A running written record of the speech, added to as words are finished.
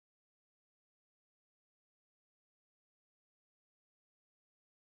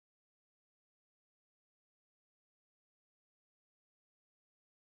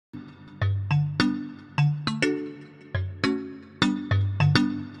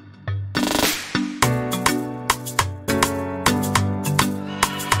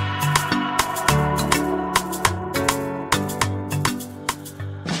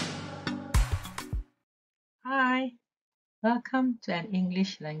Welcome to an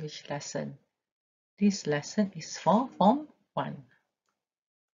English language lesson. This lesson is for Form 1.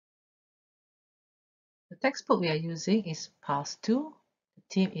 The textbook we are using is PALS 2. The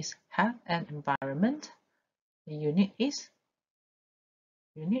theme is Health and Environment. The unit is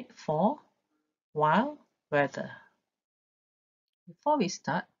Unit 4, Wild Weather. Before we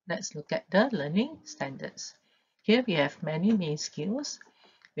start, let's look at the learning standards. Here we have many main skills.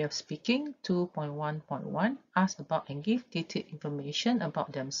 We have Speaking 2.1.1, ask about and give detailed information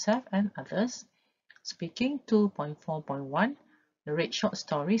about themselves and others. Speaking 2.4.1, narrate short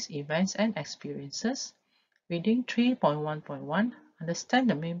stories, events and experiences. Reading 3.1.1, understand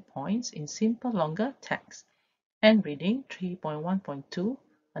the main points in simple longer text. And reading 3.1.2,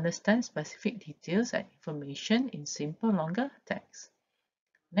 understand specific details and information in simple longer text.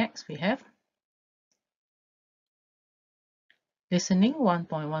 Next we have Listening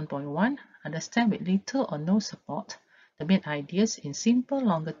 1.1.1, understand with little or no support the main ideas in simple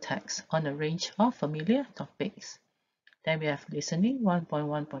longer text on a range of familiar topics. Then we have Listening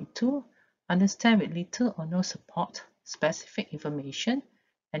 1.1.2, understand with little or no support specific information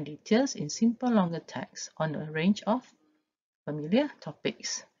and details in simple longer text on a range of familiar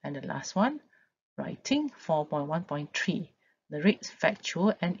topics. And the last one, Writing 4.1.3, narrate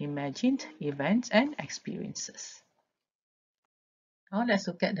factual and imagined events and experiences. Now let's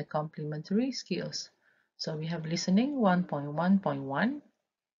look at the complementary skills. So we have Listening 1.1.1,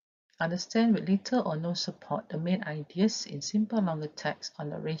 understand with little or no support the main ideas in simple longer text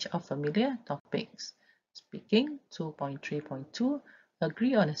on a range of familiar topics. Speaking 2.3.2,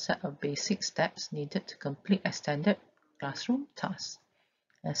 agree on a set of basic steps needed to complete extended classroom tasks.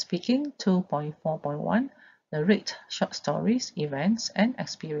 And Speaking 2.4.1, narrate short stories, events and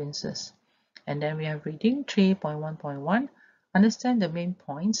experiences. And then we have Reading 3.1.1, understand the main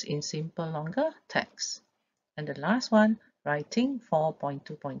points in simple longer text. And the last one, Writing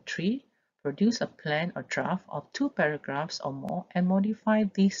 4.2.3, produce a plan or draft of 2 paragraphs or more and modify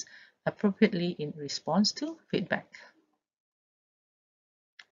these appropriately in response to feedback.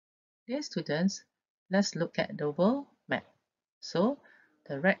 Dear students, let's look at the world map. So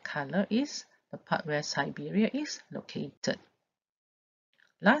the red color is the part where Siberia is located.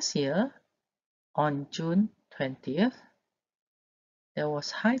 Last year, on June 20th, there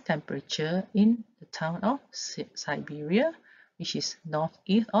was high temperature in the town of Siberia, which is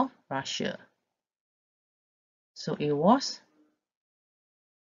northeast of Russia. So it was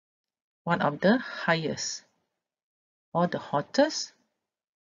one of the highest or the hottest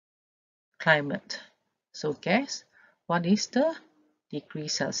climate. So guess what is the degree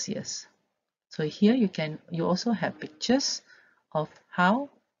Celsius? So here you also have pictures of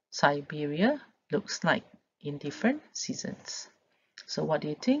how Siberia looks like in different seasons. So what do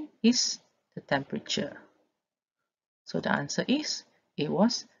you think is the temperature? So the answer is, it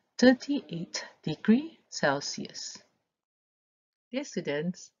was 38 degrees Celsius. Dear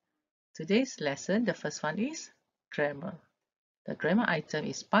students, today's lesson, the first one is grammar. The grammar item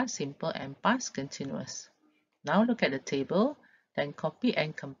is past simple and past continuous. Now look at the table, then copy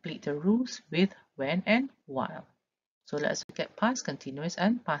and complete the rules with when and while. So let's look at past continuous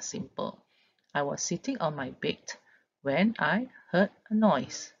and past simple. I was sitting on my bed when I heard a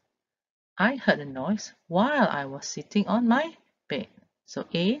noise. I heard a noise while I was sitting on my bed. So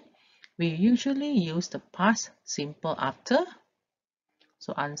A, we usually use the past simple after.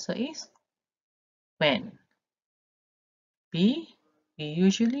 So answer is when. B, we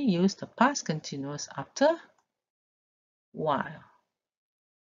usually use the past continuous after while.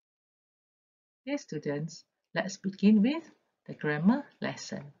 Okay, students, let's begin with the grammar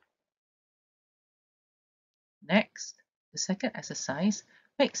lesson. Next, the second exercise,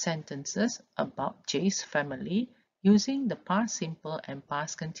 make sentences about Jay's family using the past simple and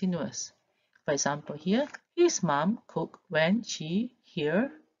past continuous. For example here, his mom cooked when she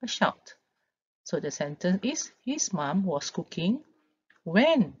heard a shout. So the sentence is, his mom was cooking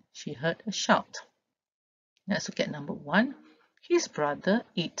when she heard a shout. Let's look at number 1. His brother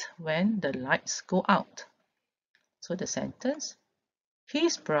eat when the lights go out. So the sentence,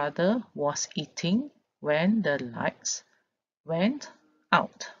 his brother was eating when the lights went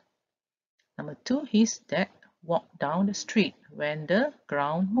out. Number 2, his dad walked down the street when the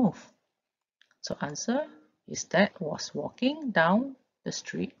ground moved. So answer, his dad was walking down the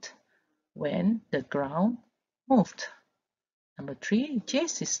street when the ground moved. Number 3,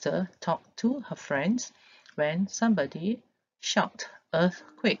 Jay's sister talked to her friends when somebody shouted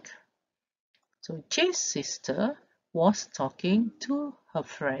earthquake. So Jay's sister was talking to her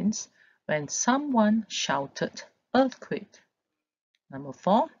friends when someone shouted earthquake. Number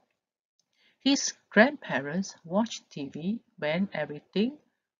 4, his grandparents watched TV when everything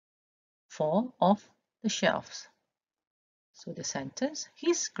fall off the shelves. So the sentence,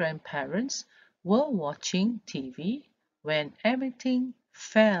 his grandparents were watching TV when everything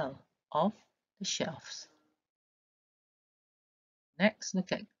fell off the shelves. Next,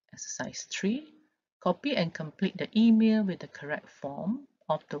 look at exercise 3. Copy and complete the email with the correct form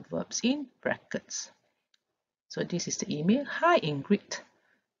of the verbs in brackets. So this is the email. Hi Ingrid,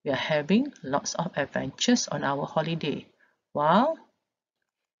 we are having lots of adventures on our holiday. While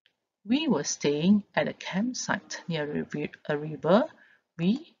we were staying at a campsite near a river,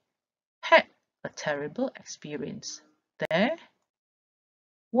 we had a terrible experience. There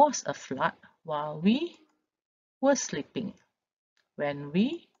was a flood while we were sleeping. When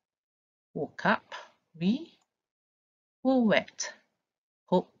we woke up, we were wet.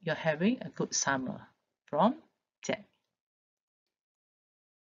 Hope you're having a good summer. From Jack.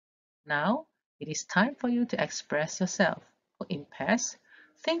 Now it is time for you to express yourself. In past,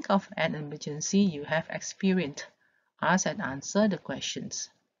 think of an emergency you have experienced. Ask and answer the questions.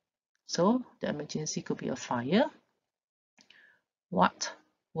 So the emergency could be a fire. What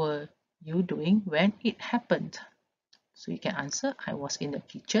were you doing when it happened? So you can answer, I was in the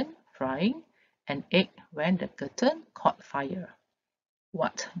kitchen frying an egg when the curtain caught fire.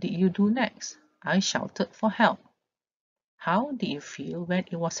 What did you do next? I shouted for help. How did you feel when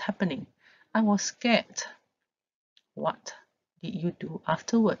it was happening? I was scared. What did you do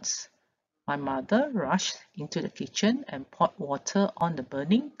afterwards? My mother rushed into the kitchen and poured water on the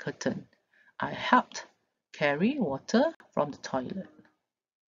burning curtain. I helped carry water from the toilet.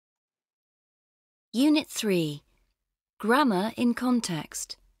 Unit 3. Grammar in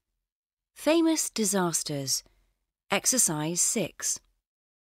Context. Famous disasters. Exercise 6.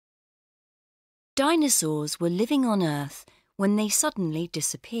 Dinosaurs were living on Earth when they suddenly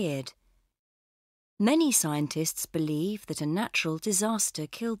disappeared. Many scientists believe that a natural disaster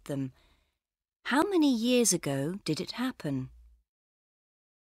killed them. How many years ago did it happen?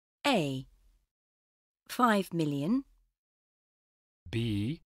 A. 5 million.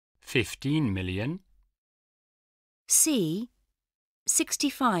 B. 15 million. C.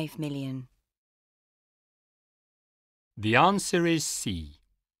 65 million. The answer is C.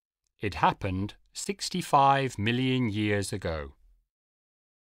 It happened 65 million years ago.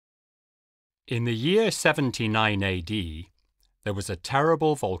 In the year 79 AD, there was a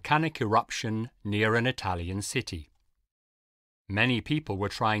terrible volcanic eruption near an Italian city. Many people were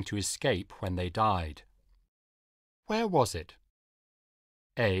trying to escape when they died. Where was it?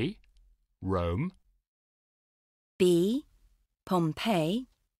 A. Rome. B. Pompeii.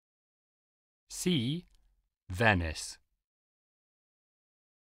 C. Venice.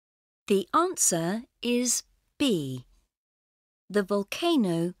 The answer is B. The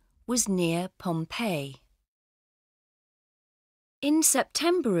volcano was near Pompeii. In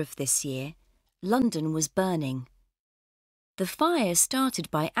September of this year, London was burning. The fire started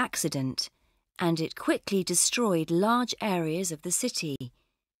by accident, and it quickly destroyed large areas of the city.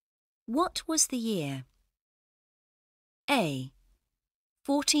 What was the year? A.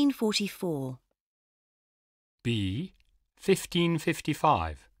 1444. B.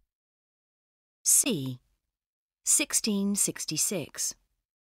 1555. C. 1666.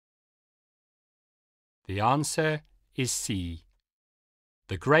 The answer is C.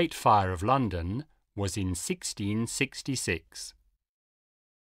 The Great Fire of London was in 1666.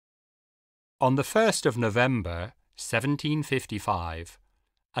 On the 1st of November 1755,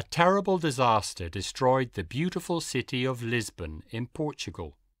 a terrible disaster destroyed the beautiful city of Lisbon in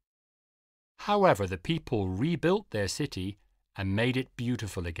Portugal. However, the people rebuilt their city and made it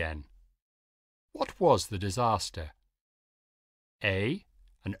beautiful again. What was the disaster? A.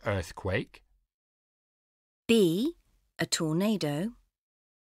 An earthquake. B. A tornado.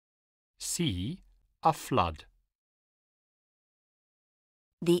 C. A flood.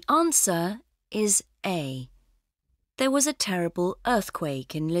 The answer is A. There was a terrible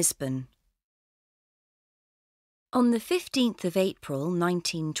earthquake in Lisbon. On the 15th of April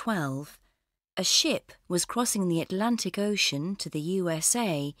 1912, a ship was crossing the Atlantic Ocean to the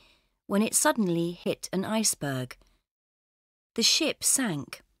USA when it suddenly hit an iceberg. The ship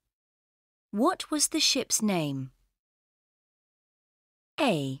sank. What was the ship's name?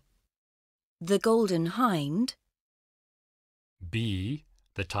 A. The Golden Hind. B.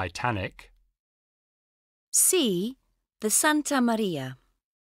 The Titanic. C. The Santa Maria.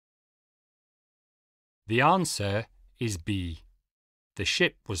 The answer is B. The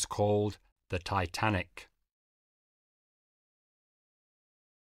ship was called the Titanic.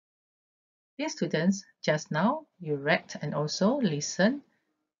 Dear students, just now you read and also listened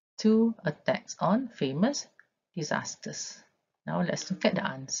to a text on famous disasters. Now let's look at the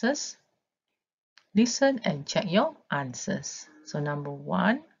answers. Listen and check your answers. So number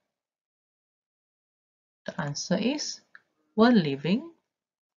 1, the answer is were living.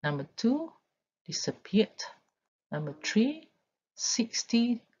 Number 2, disappeared. Number 3,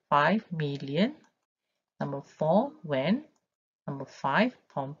 65 million. Number 4, when. Number 5,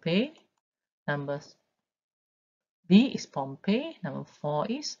 Pompeii. Number B is Pompeii. Number 4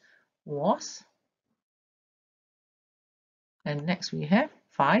 is was. And next we have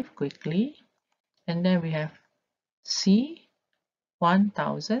 5, quickly. And then we have C,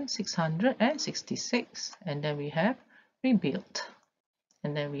 1666. And then we have rebuilt.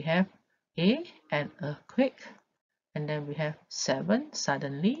 And then we have A, an earthquake. And then we have 7,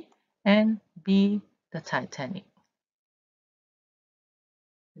 suddenly. And B, the Titanic.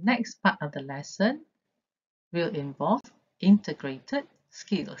 The next part of the lesson will involve integrated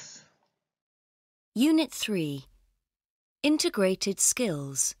skills. Unit 3. Integrated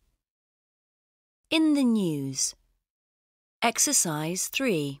skills. In the news. Exercise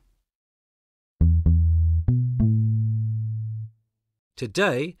 3.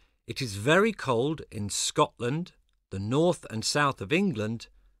 Today, it is very cold in Scotland, the north and south of England,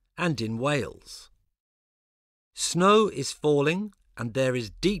 and in Wales. Snow is falling, and there is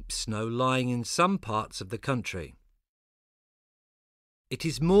deep snow lying in some parts of the country. It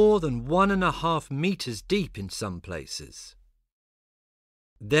is more than 1.5 meters deep in some places.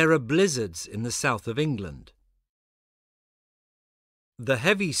 There are blizzards in the south of England. The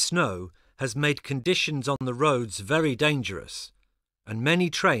heavy snow has made conditions on the roads very dangerous, and many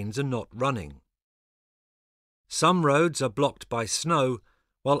trains are not running. Some roads are blocked by snow,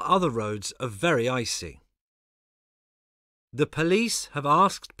 while other roads are very icy. The police have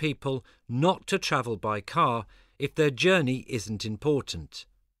asked people not to travel by car if their journey isn't important.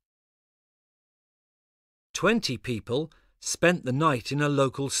 20 people spent the night in a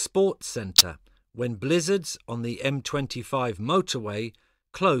local sports centre when blizzards on the M25 motorway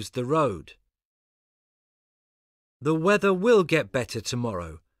closed the road. The weather will get better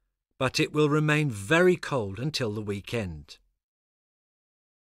tomorrow, but it will remain very cold until the weekend.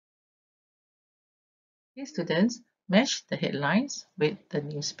 Okay, students, match the headlines with the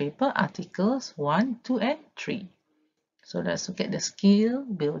newspaper articles 1, 2, and 3. So let's look at the skill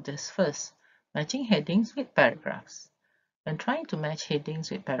builders first. Matching headings with paragraphs. When trying to match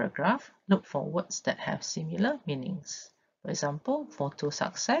headings with paragraph, look for words that have similar meanings. For example, photo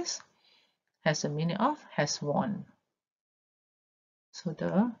success has a meaning of has won. So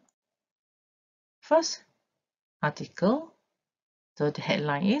the first article, so the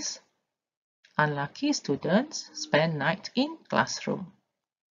headline is Unlucky students spend night in classroom.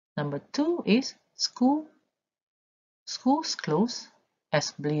 Number 2 is schools close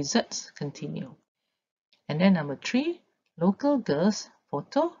as blizzards continue. And then number 3, local girls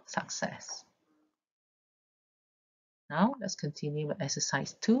photo success. Now let's continue with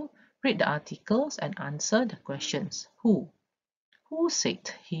exercise 2. Read the articles and answer the questions. Who? Who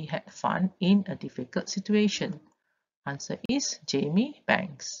said he had fun in a difficult situation? Answer is Jamie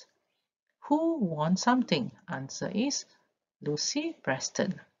Banks. Who won something? Answer is Lucy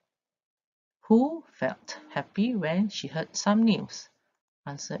Preston. Who felt happy when she heard some news?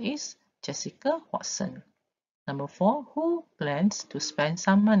 Answer is Jessica Watson. Number 4, who plans to spend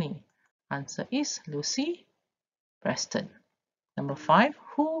some money? Answer is Lucy Preston. Number 5,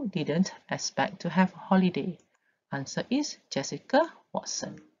 who didn't expect to have a holiday? Answer is Jessica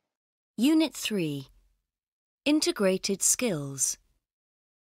Watson. Unit 3. Integrated skills.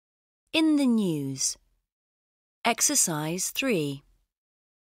 In the news. Exercise 3.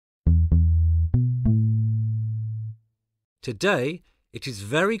 Today, it is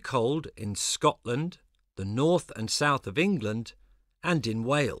very cold in Scotland, the north and south of England, and in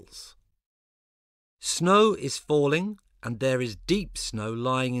Wales. Snow is falling, and there is deep snow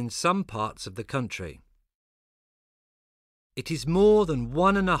lying in some parts of the country. It is more than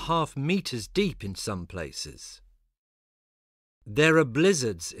 1.5 meters deep in some places. There are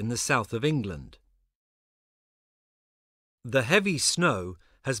blizzards in the south of England. The heavy snow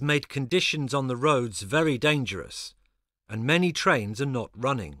has made conditions on the roads very dangerous, and many trains are not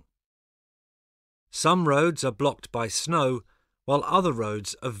running. Some roads are blocked by snow, while other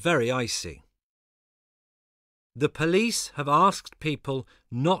roads are very icy. The police have asked people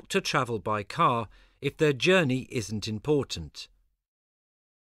not to travel by car if their journey isn't important.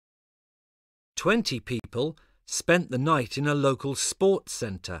 20 people spent the night in a local sports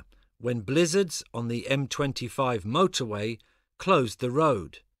centre when blizzards on the M25 motorway closed the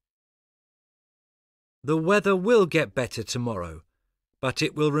road. The weather will get better tomorrow, but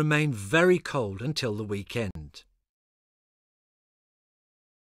it will remain very cold until the weekend.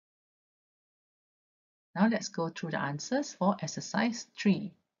 Now let's go through the answers for exercise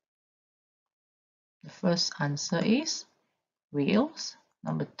 3. The first answer is Wales.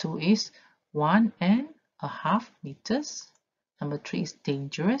 Number 2 is 1.5 meters. Number 3 is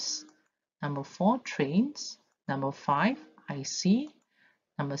dangerous. Number 4, trains. Number 5, icy.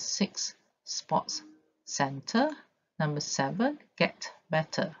 Number 6, sports center. Number 7, get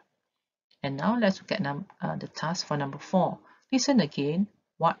better. And now let's look at the task for number 4. Listen again.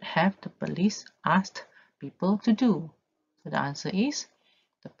 What have the police asked people to do? So the answer is,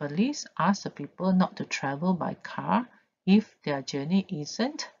 the police asked the people not to travel by car if their journey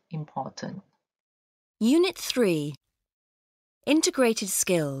isn't important. Unit 3. Integrated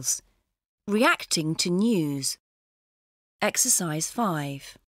skills. Reacting to news. Exercise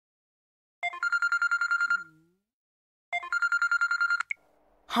 5.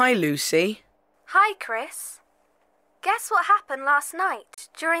 Hi, Lucy. Hi, Chris. Guess what happened last night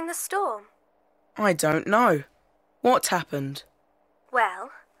during the storm? I don't know. What happened?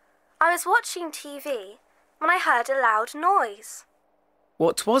 Well, I was watching TV when I heard a loud noise.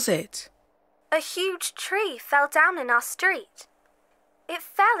 What was it? A huge tree fell down in our street. It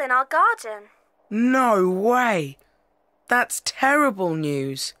fell in our garden. No way! That's terrible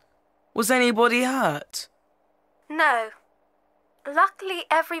news. Was anybody hurt? No. Luckily,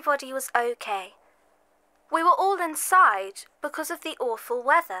 everybody was okay. We were all inside because of the awful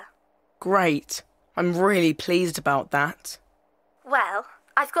weather. Great. I'm really pleased about that. Well,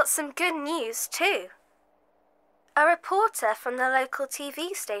 I've got some good news too. A reporter from the local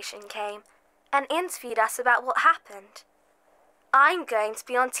TV station came and interviewed us about what happened. I'm going to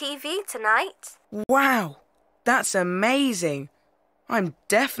be on TV tonight. Wow! That's amazing. I'm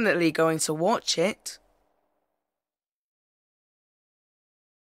definitely going to watch it.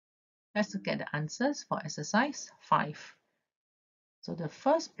 Let's look at the answers for exercise 5. So the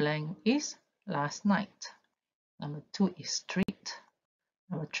first blank is last night. Number 2 is street.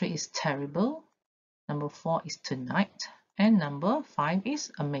 Number 3 is terrible. Number 4 is tonight. And number 5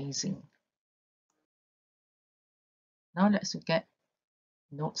 is amazing. Now let's look at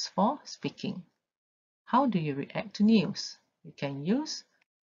notes for speaking. How do you react to news? You can use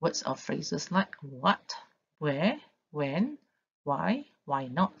words or phrases like what, where, when, why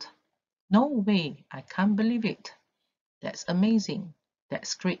not. No way, I can't believe it. That's amazing.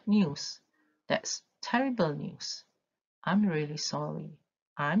 That's great news. That's terrible news. I'm really sorry.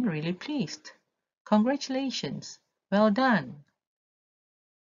 I'm really pleased. Congratulations. Well done.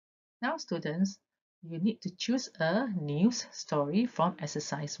 Now students, you need to choose a news story from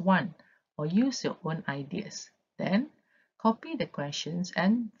exercise 1 or use your own ideas. Then copy the questions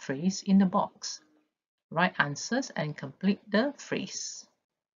and phrase in the box. Write answers and complete the phrase.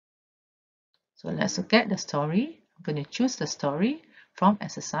 So let's look at the story. I'm going to choose the story from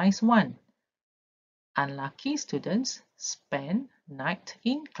exercise 1. Unlucky students spend night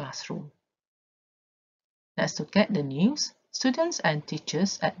in classroom. Let's look at the news. Students and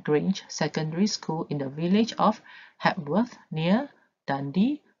teachers at Grange Secondary School in the village of Hepworth near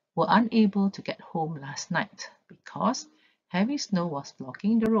Dundee were unable to get home last night because heavy snow was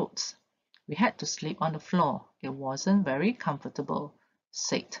blocking the roads. We had to sleep on the floor. It wasn't very comfortable,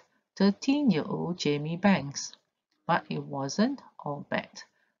 said 13-year-old Jamie Banks. But it wasn't all bad.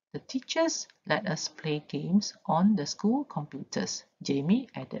 The teachers let us play games on the school computers, Jamie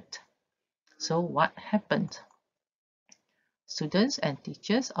added. So what happened? Students and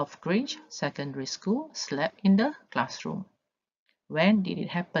teachers of Grange Secondary School slept in the classroom. When did it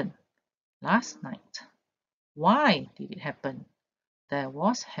happen? Last night. Why did it happen? There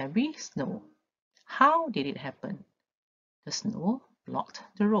was heavy snow. How did it happen? The snow blocked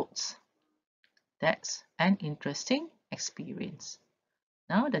the roads. That's an interesting experience.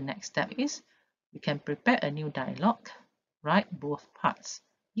 Now the next step is we can prepare a new dialogue. Write both parts.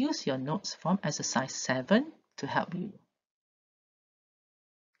 Use your notes from exercise 7 to help you.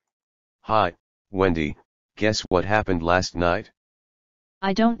 Hi, Wendy. Guess what happened last night?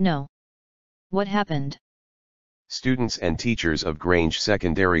 I don't know. What happened? Students and teachers of Grange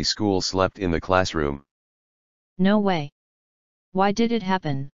Secondary School slept in the classroom. No way. Why did it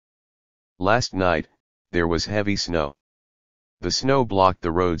happen? Last night, there was heavy snow. The snow blocked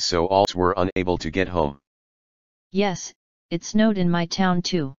the roads so all were unable to get home. Yes, it snowed in my town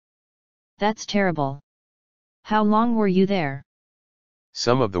too. That's terrible. How long were you there?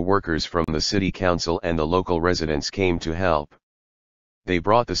 Some of the workers from the city council and the local residents came to help. They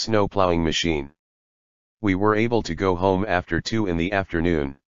brought the snow plowing machine. We were able to go home after 2 in the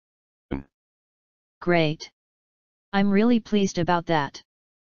afternoon. Great. I'm really pleased about that.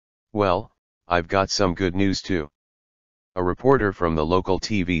 Well, I've got some good news too. A reporter from the local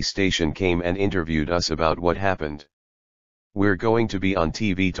TV station came and interviewed us about what happened. We're going to be on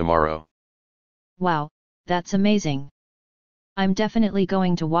TV tomorrow. Wow, that's amazing. I'm definitely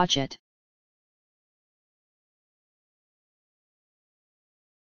going to watch it.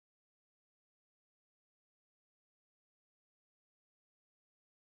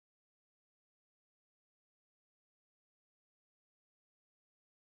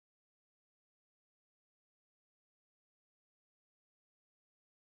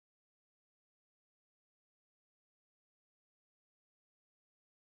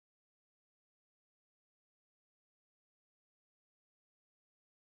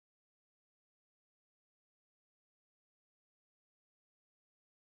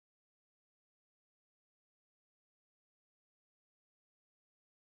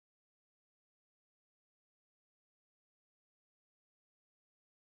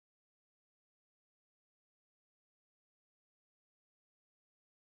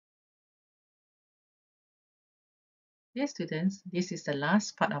 Dear students, this is the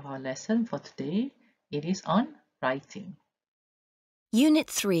last part of our lesson for today. It is on writing. Unit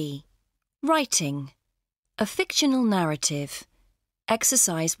 3. Writing. A fictional narrative.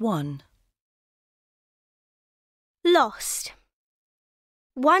 Exercise 1. Lost.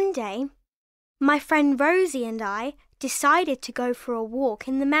 One day, my friend Rosie and I decided to go for a walk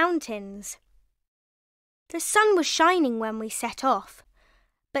in the mountains. The sun was shining when we set off,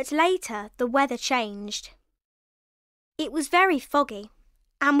 but later the weather changed. It was very foggy,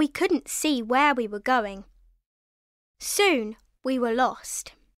 and we couldn't see where we were going. Soon we were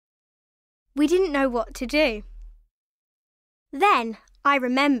lost. We didn't know what to do. Then I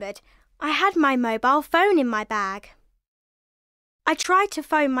remembered I had my mobile phone in my bag. I tried to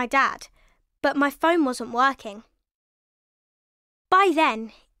phone my dad, but my phone wasn't working. By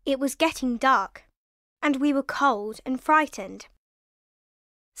then, it was getting dark, and we were cold and frightened.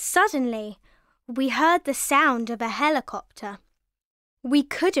 Suddenly, we heard the sound of a helicopter. We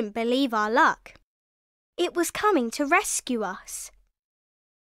couldn't believe our luck. It was coming to rescue us.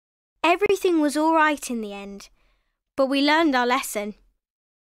 Everything was all right in the end, but we learned our lesson.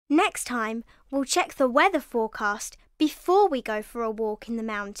 Next time, we'll check the weather forecast before we go for a walk in the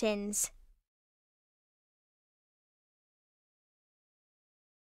mountains.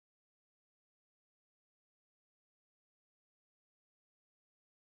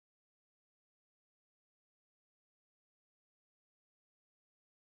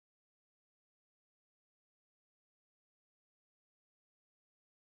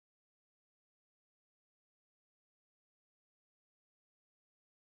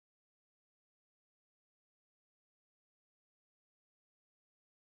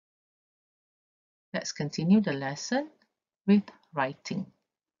 Let's continue the lesson with writing.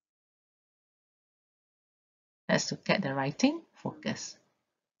 Let's look at the writing focus.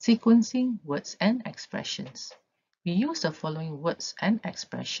 Sequencing words and expressions. We use the following words and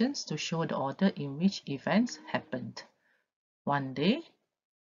expressions to show the order in which events happened. One day,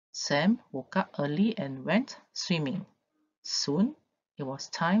 Sam woke up early and went swimming. Soon, it was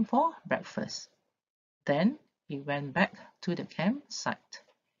time for breakfast. Then, he went back to the campsite.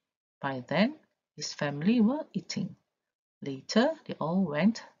 By then, his family were eating. Later, they all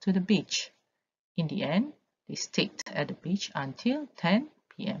went to the beach. In the end, they stayed at the beach until 10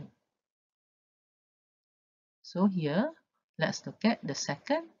 p.m. So here, let's look at the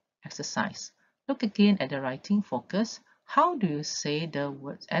second exercise. Look again at the writing focus. How do you say the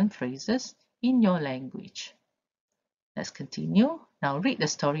words and phrases in your language? Let's continue. Now read the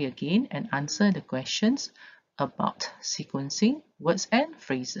story again and answer the questions about sequencing words and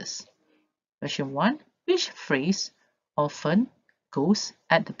phrases. Question 1. Which phrase often goes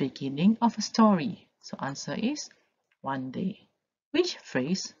at the beginning of a story? So answer is one day. Which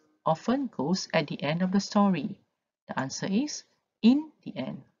phrase often goes at the end of the story? The answer is in the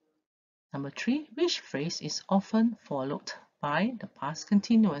end. Number 3. Which phrase is often followed by the past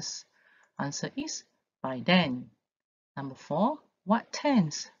continuous? Answer is by then. Number 4. What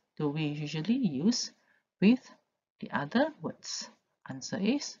tense do we usually use with the other words? Answer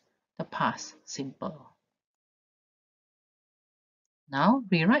is the past simple. Now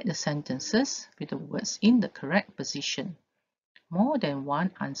rewrite the sentences with the words in the correct position. More than one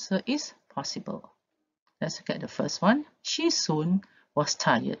answer is possible. Let's look at the first one. She soon was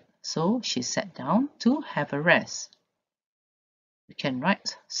tired, so she sat down to have a rest. You can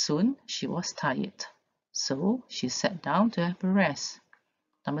write soon she was tired, so she sat down to have a rest.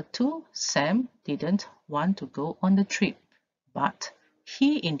 Number 2, Sam didn't want to go on the trip, but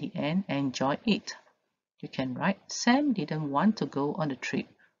he in the end enjoyed it. You can write Sam didn't want to go on the trip,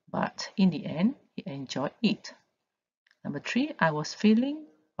 but in the end he enjoyed it. Number 3, I was feeling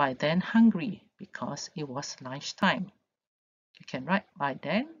by then hungry because it was lunchtime. You can write by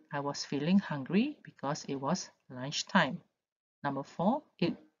then I was feeling hungry because it was lunchtime. Number 4,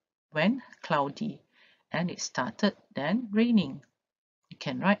 it went cloudy and it started then raining. You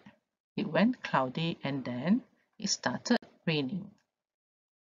can write it went cloudy and then it started raining.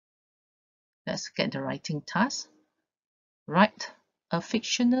 Let's get the writing task. Write a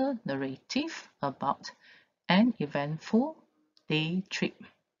fictional narrative about an eventful day trip.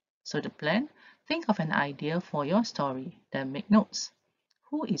 So the plan, think of an idea for your story, then make notes.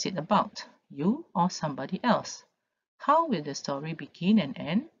 Who is it about, you or somebody else? How will the story begin and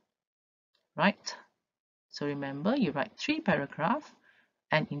end? Right? So remember, you write 3 paragraphs,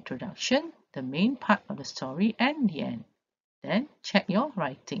 an introduction, the main part of the story, and the end. Then check your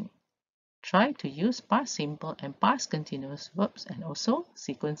writing. Try to use past simple and past continuous verbs and also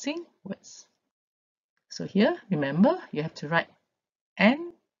sequencing words. So here, remember, you have to write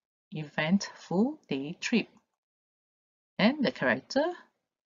an eventful day trip. And the character,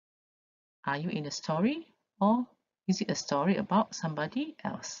 are you in a story or is it a story about somebody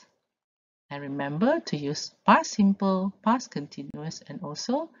else? And remember to use past simple, past continuous, and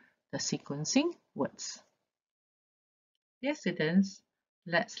also the sequencing words. Dear students,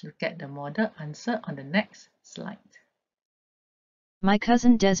 let's look at the model answer on the next slide. My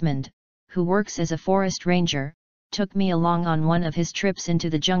cousin Desmond, who works as a forest ranger, took me along on one of his trips into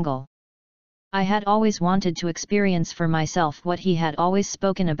the jungle. I had always wanted to experience for myself what he had always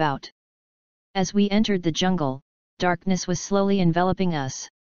spoken about. As we entered the jungle, darkness was slowly enveloping us.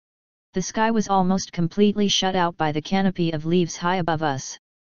 The sky was almost completely shut out by the canopy of leaves high above us.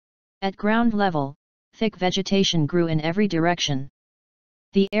 At ground level, thick vegetation grew in every direction.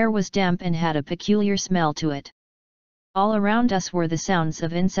 The air was damp and had a peculiar smell to it. All around us were the sounds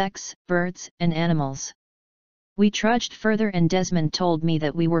of insects, birds, and animals. We trudged further and Desmond told me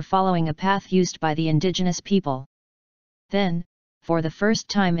that we were following a path used by the indigenous people. Then, for the first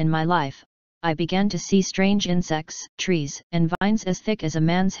time in my life, I began to see strange insects, trees, and vines as thick as a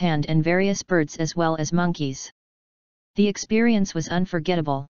man's hand and various birds as well as monkeys. The experience was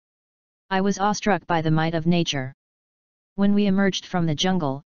unforgettable. I was awestruck by the might of nature. When we emerged from the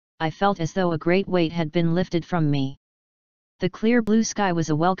jungle, I felt as though a great weight had been lifted from me. The clear blue sky was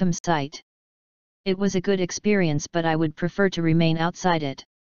a welcome sight. It was a good experience, but I would prefer to remain outside it.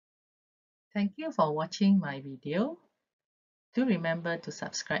 Thank you for watching my video. Do remember to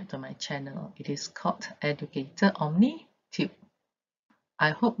subscribe to my channel. It is called Educator Omni Tube. I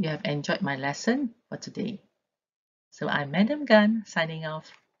hope you have enjoyed my lesson for today. So I'm Madam Gan signing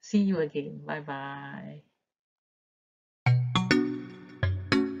off. See you again. Bye bye.